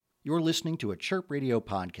You're listening to a Chirp Radio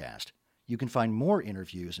podcast. You can find more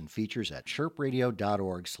interviews and features at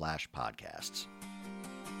chirpradio.org/podcasts.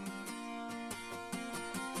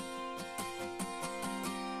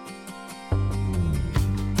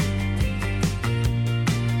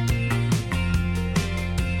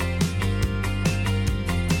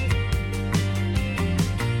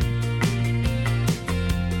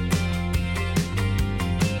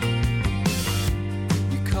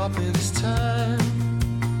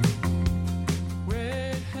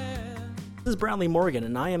 This is Brownlee Morgan,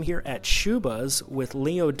 and I am here at Shubas with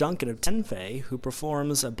Leo Duncan of Tenfei, who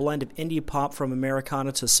performs a blend of indie pop from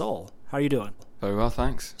Americana to soul. How are you doing? Very well,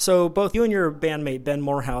 thanks. So both you and your bandmate Ben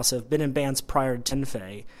Morehouse have been in bands prior to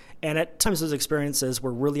Tenfei, and at times those experiences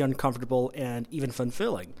were really uncomfortable and even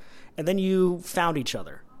fun-filling. And then you found each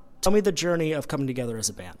other. Tell me the journey of coming together as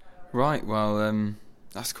a band. Right, well,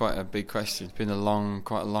 that's quite a big question. It's been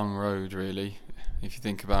quite a long road, really. If you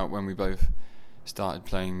think about when we both started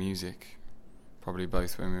playing music, probably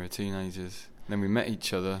both when we were teenagers. Then we met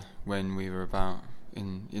each other when we were about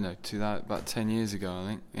 10 years ago, I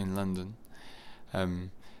think, in London.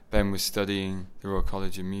 Ben was studying the Royal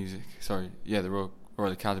College of Music. The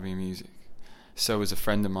Royal Academy of Music. So was a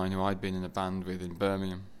friend of mine who I'd been in a band with in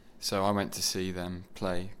Birmingham. So I went to see them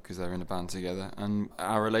play because they were in a band together, and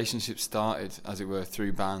our relationship started, as it were,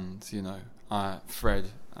 through bands.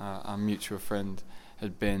 Fred, our mutual friend,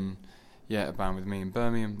 had been a band with me in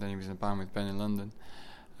Birmingham. Then he was in a band with Ben in London,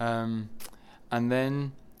 and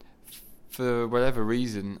then for whatever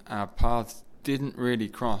reason, our paths didn't really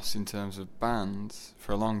cross in terms of bands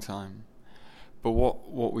for a long time. But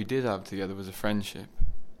what we did have together was a friendship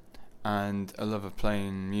and a love of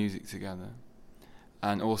playing music together,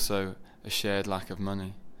 and also a shared lack of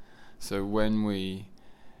money. So when we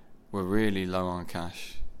were really low on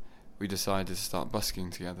cash, we decided to start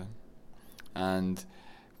busking together, and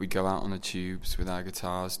we'd go out on the tubes with our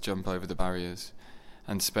guitars, jump over the barriers,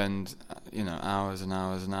 and spend hours and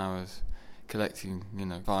hours and hours collecting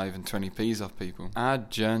 5 and 20p's off people. Our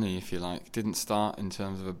journey, if you like, didn't start in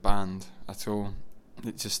terms of a band at all.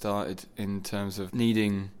 It just started in terms of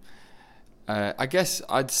needing, I guess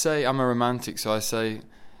I'd say I'm a romantic, so I say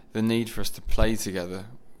the need for us to play together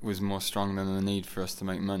was more strong than the need for us to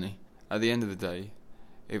make money. At the end of the day,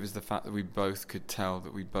 it was the fact that we both could tell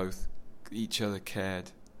that each other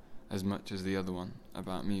cared as much as the other one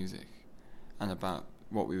about music and about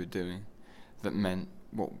what we were doing, that meant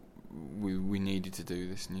what we needed to do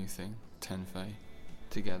this new thing, Tenfei,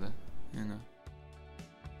 together, All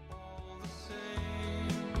the same,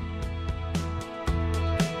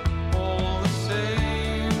 all the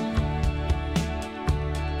same,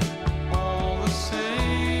 all the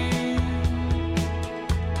same.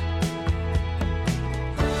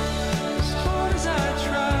 As hard as I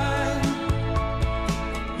tried,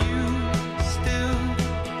 you still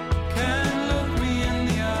can't look me in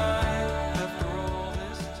the eye after all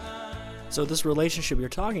this time. So this relationship you're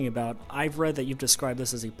talking about, I've read that you've described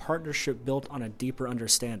this as a partnership built on a deeper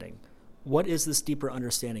understanding. What is this deeper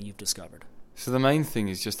understanding you've discovered? So the main thing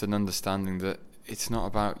is just an understanding that it's not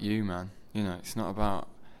about you, man. It's not about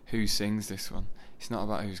who sings this one. It's not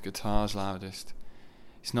about whose guitar's loudest.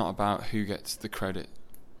 It's not about who gets the credit.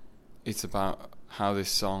 It's about how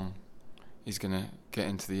this song is going to get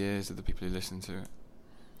into the ears of the people who listen to it.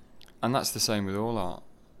 And that's the same with all art.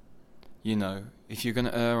 If you're going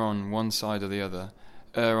to err on one side or the other,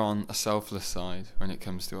 err on a selfless side when it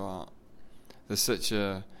comes to art. There's such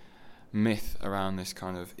a myth around this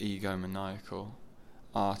kind of egomaniacal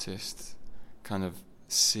artist, kind of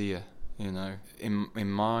seer,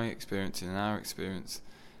 In my experience, in our experience,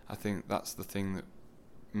 I think that's the thing that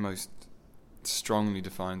most strongly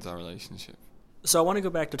defines our relationship. So I want to go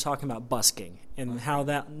back to talking about busking and how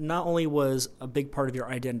that not only was a big part of your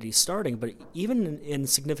identity starting, but even in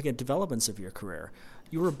significant developments of your career.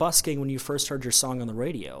 You were busking when you first heard your song on the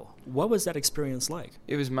radio. What was that experience like?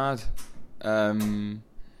 It was mad. It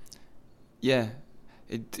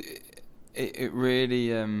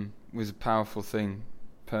really was a powerful thing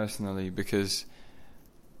personally, because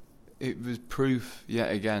it was proof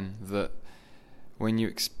yet again that when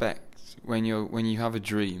you have a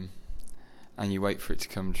dream and you wait for it to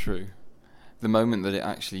come true, the moment that it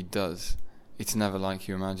actually does, it's never like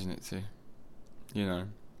you imagine it to,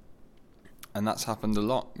 and that's happened a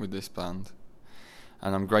lot with this band,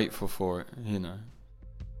 and I'm grateful for it, And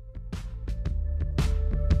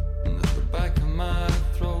at the back of my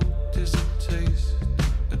throat is a taste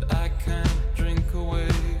that I can't drink away,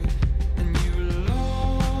 and you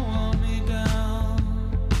lower me down,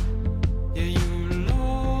 yeah, you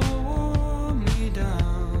lower me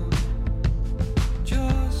down,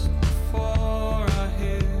 just before I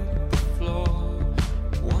hit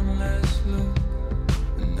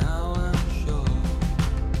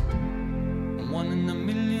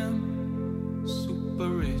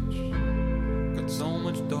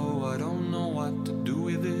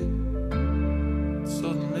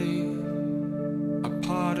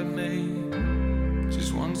me.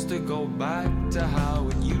 Just wants to go back to how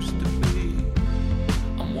it used to be.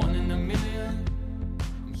 I'm one in a million.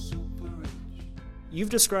 I'm super rich. You've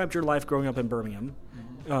described your life growing up in Birmingham,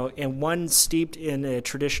 and one steeped in a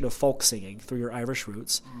tradition of folk singing through your Irish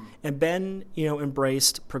roots, and Ben,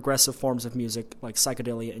 embraced progressive forms of music like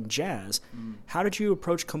psychedelia and jazz. How did you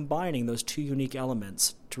approach combining those two unique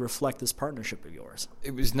elements to reflect this partnership of yours?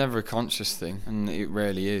 It was never a conscious thing, and it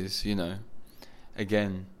rarely is,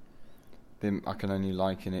 Again, I can only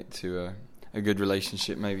liken it to a good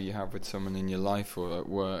relationship maybe you have with someone in your life or at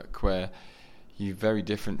work, where you're very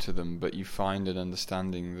different to them, but you find an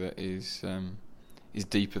understanding that is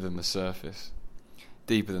deeper than the surface,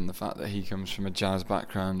 deeper than the fact that he comes from a jazz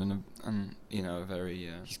background and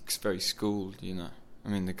he's very schooled. I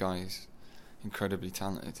mean, the guy is incredibly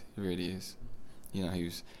talented. He really is.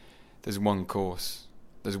 There's one course,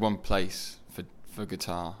 there's one place for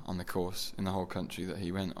guitar on the course in the whole country that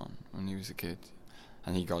he went on when he was a kid,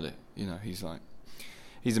 and he got it.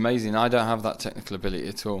 He's amazing. I don't have that technical ability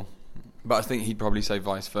at all, but I think he'd probably say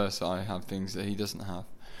vice versa. I have things that he doesn't have.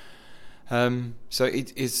 So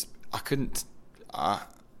it is. I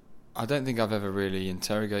don't think I've ever really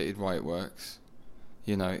interrogated why it works.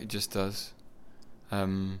 It just does.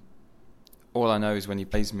 All I know is when he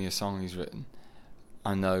plays me a song he's written,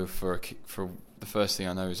 I know for the first thing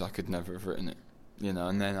I know is I could never have written it.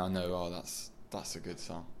 And then I know, that's a good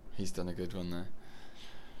song. He's done a good one there.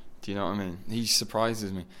 Do you know what I mean? He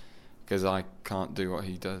surprises me because I can't do what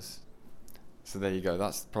he does. So there you go.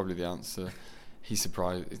 That's probably the answer.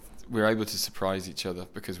 We're able to surprise each other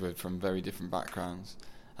because we're from very different backgrounds,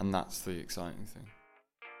 and that's the exciting thing.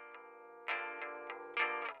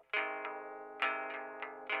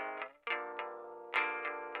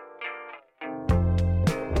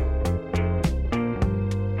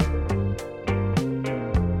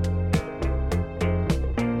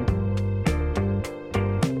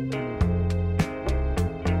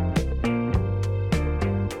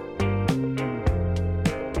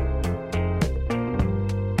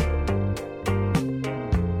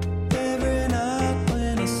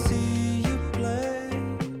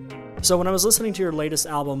 So when I was listening to your latest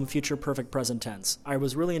album, Future Perfect Present Tense, I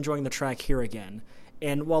was really enjoying the track Here Again.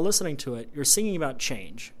 And while listening to it, you're singing about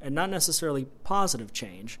change, and not necessarily positive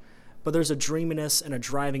change, but there's a dreaminess and a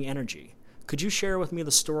driving energy. Could you share with me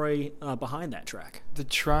the story behind that track? The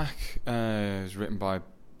track was written by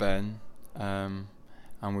Ben, and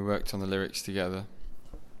we worked on the lyrics together.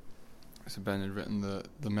 So Ben had written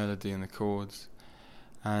the melody and the chords,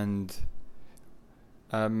 and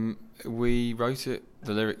we wrote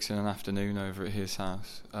the lyrics in an afternoon over at his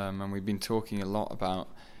house, and we've been talking a lot about,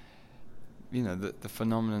 the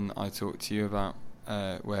phenomenon I talked to you about,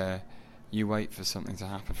 where you wait for something to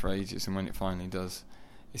happen for ages, and when it finally does,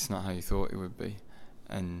 it's not how you thought it would be,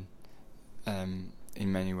 and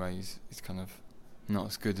in many ways, it's kind of not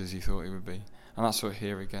as good as you thought it would be, and that's what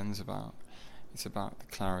Here Again's about. It's about the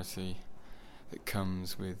clarity that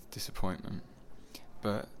comes with disappointment,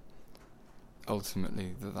 but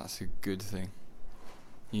ultimately that's a good thing.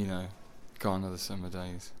 Gone are the summer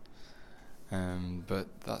days, but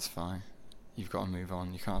that's fine. You've got to move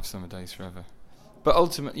on. You can't have summer days forever. But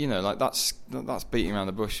ultimately, that's beating around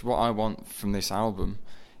the bush. What I want from this album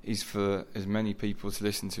is for as many people to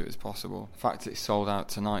listen to it as possible. In fact, it's sold out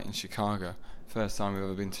tonight in Chicago. First time we've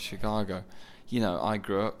ever been to Chicago. I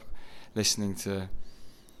grew up listening to,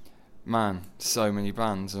 so many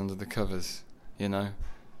bands under the covers,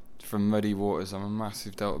 From Muddy Waters, I'm a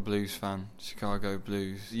massive Delta Blues fan, Chicago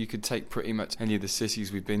Blues. You could take pretty much any of the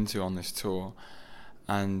cities we've been to on this tour,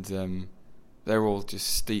 and they're all just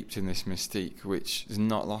steeped in this mystique, which is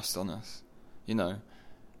not lost on us.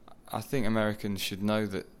 I think Americans should know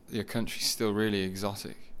that your country's still really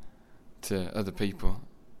exotic to other people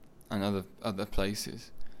and other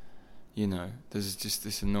places. There's just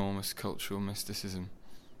this enormous cultural mysticism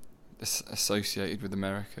associated with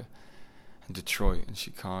America. And Detroit and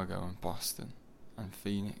Chicago and Boston and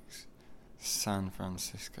Phoenix, San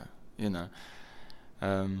Francisco,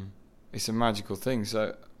 it's a magical thing.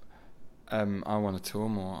 So I want to tour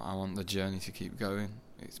more. I want the journey to keep going.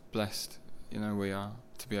 It's blessed, we are,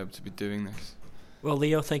 to be able to be doing this. Well,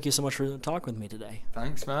 Leo, thank you so much for talking with me today.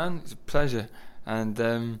 Thanks, man. It's a pleasure.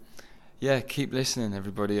 And keep listening,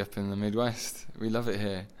 everybody up in the Midwest. We love it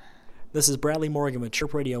here. This is Bradley Morgan with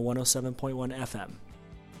Chirp Radio 107.1 FM.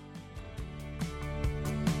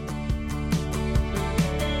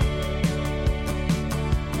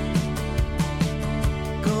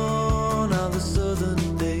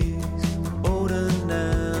 Southern days, older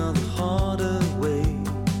now, the harder way.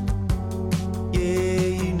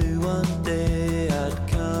 Yeah, you knew one day I'd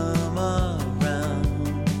come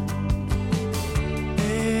around.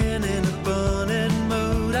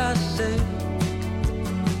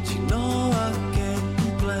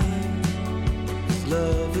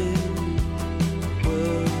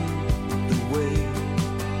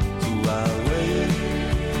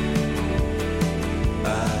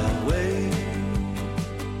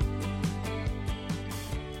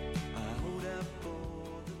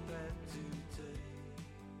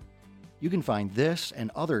 You can find this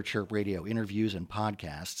and other Chirp Radio interviews and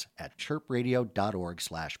podcasts at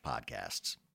chirpradio.org/podcasts.